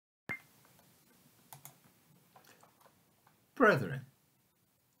Brethren,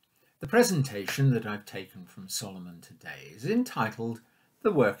 the presentation that I've taken from Solomon today is entitled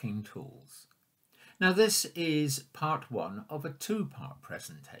The Working Tools. Now this is part one of a two-part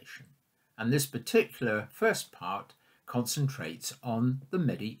presentation, and this particular first part concentrates on the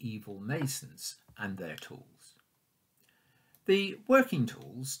medieval masons and their tools. The working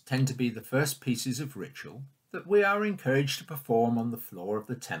tools tend to be the first pieces of ritual that we are encouraged to perform on the floor of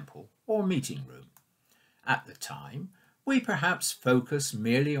the temple or meeting room. At the time, we perhaps focus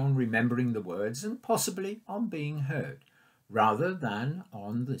merely on remembering the words and possibly on being heard, rather than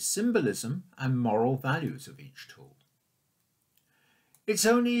on the symbolism and moral values of each tool. It's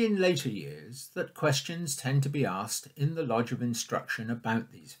only in later years that questions tend to be asked in the Lodge of Instruction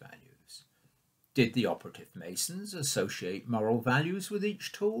about these values. Did the operative masons associate moral values with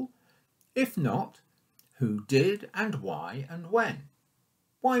each tool? If not, who did and why and when?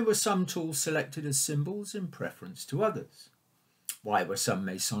 Why were some tools selected as symbols in preference to others? Why were some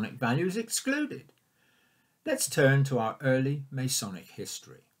Masonic values excluded? Let's turn to our early Masonic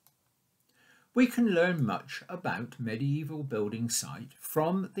history. We can learn much about medieval building site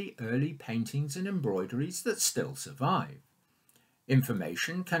from the early paintings and embroideries that still survive.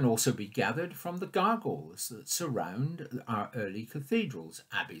 Information can also be gathered from the gargoyles that surround our early cathedrals,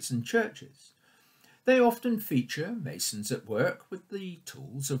 abbeys and churches. They often feature masons at work with the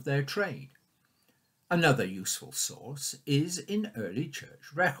tools of their trade. Another useful source is in early church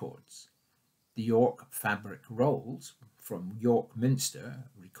records. The York fabric rolls from York Minster,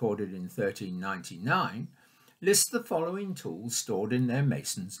 recorded in 1399, list the following tools stored in their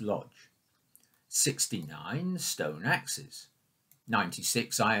mason's lodge: 69 stone axes,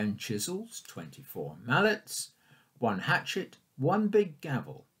 96 iron chisels, 24 mallets, 1 hatchet, 1 big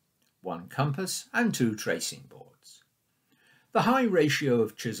gavel, 1 compass and 2 tracing boards. The high ratio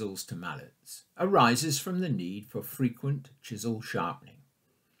of chisels to mallets arises from the need for frequent chisel sharpening.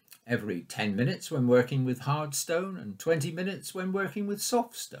 Every 10 minutes when working with hard stone and 20 minutes when working with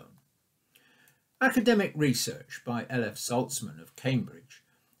soft stone. Academic research by L.F. Saltzman of Cambridge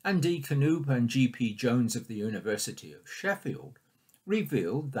and D. Knoop and G.P. Jones of the University of Sheffield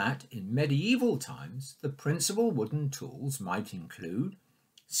revealed that in medieval times the principal wooden tools might include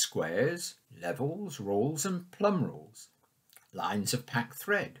squares, levels, rulls and plumb rulls, lines of packed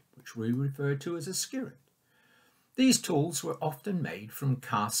thread, which we refer to as a skirt. These tools were often made from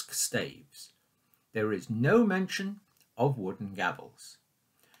cask staves. There is no mention of wooden gavels.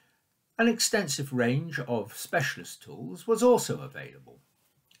 An extensive range of specialist tools was also available: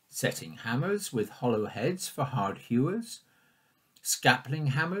 setting hammers with hollow heads for hard hewers, scapling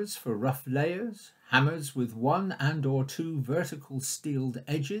hammers for rough layers, hammers with 1 and or 2 vertical steeled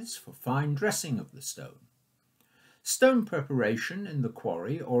edges for fine dressing of the stone. Stone preparation in the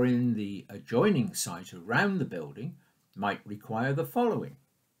quarry or in the adjoining site around the building might require the following: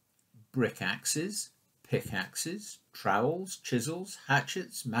 brick axes, pickaxes, trowels, chisels,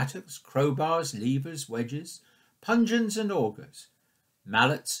 hatchets, mattocks, crowbars, levers, wedges, pungeons and augers,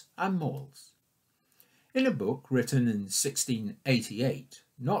 mallets and mauls. In a book written in 1688,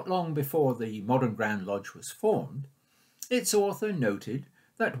 not long before the modern Grand Lodge was formed, its author noted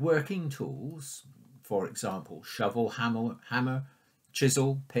that working tools, for example shovel, hammer,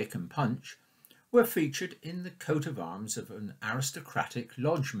 chisel, pick and punch, were featured in the coat of arms of an aristocratic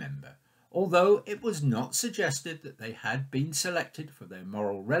lodge member, although it was not suggested that they had been selected for their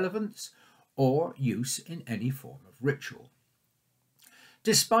moral relevance or use in any form of ritual.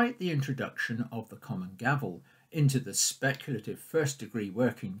 Despite the introduction of the common gavel into the speculative first-degree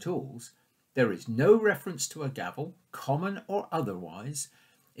working tools, there is no reference to a gavel, common or otherwise,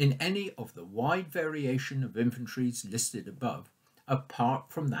 in any of the wide variation of infantries listed above, apart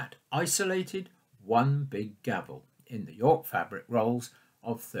from that isolated 1 big gavel in the York fabric rolls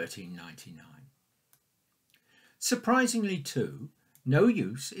of 1399. Surprisingly too, no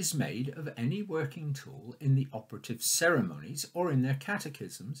use is made of any working tool in the operative ceremonies or in their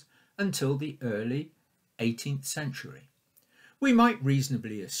catechisms until the early 18th century. We might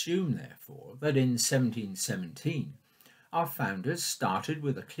reasonably assume, therefore, that in 1717 our founders started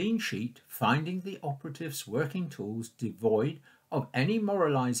with a clean sheet, finding the operatives' working tools devoid of any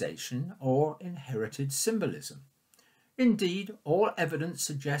moralization or inherited symbolism. Indeed, all evidence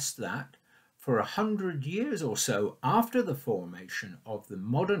suggests that, for 100 years or so after the formation of the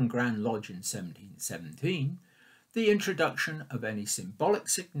modern Grand Lodge in 1717, the introduction of any symbolic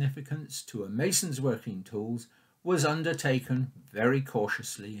significance to a mason's working tools was undertaken very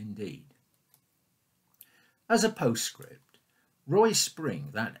cautiously indeed. As a postscript, Roy Spring,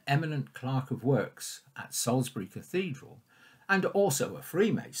 that eminent clerk of works at Salisbury Cathedral, and also a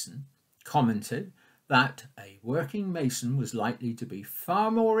Freemason, commented that a working mason was likely to be far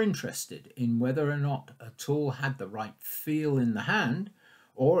more interested in whether or not a tool had the right feel in the hand,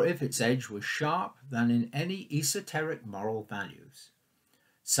 or if its edge was sharp, than in any esoteric moral values.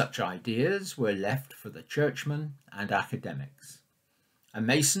 Such ideas were left for the churchmen and academics. A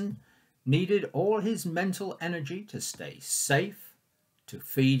mason needed all his mental energy to stay safe, to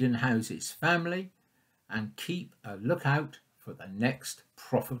feed and house his family, and keep a lookout for the next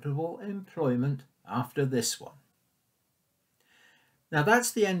profitable employment after this one. Now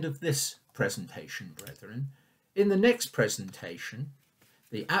that's the end of this presentation, brethren. In the next presentation,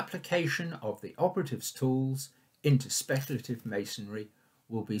 the application of the operatives tools into speculative masonry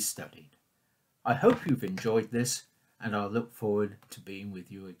will be studied. I hope you've enjoyed this, and I'll look forward to being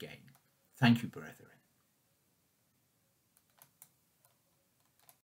with you again. Thank you, brethren.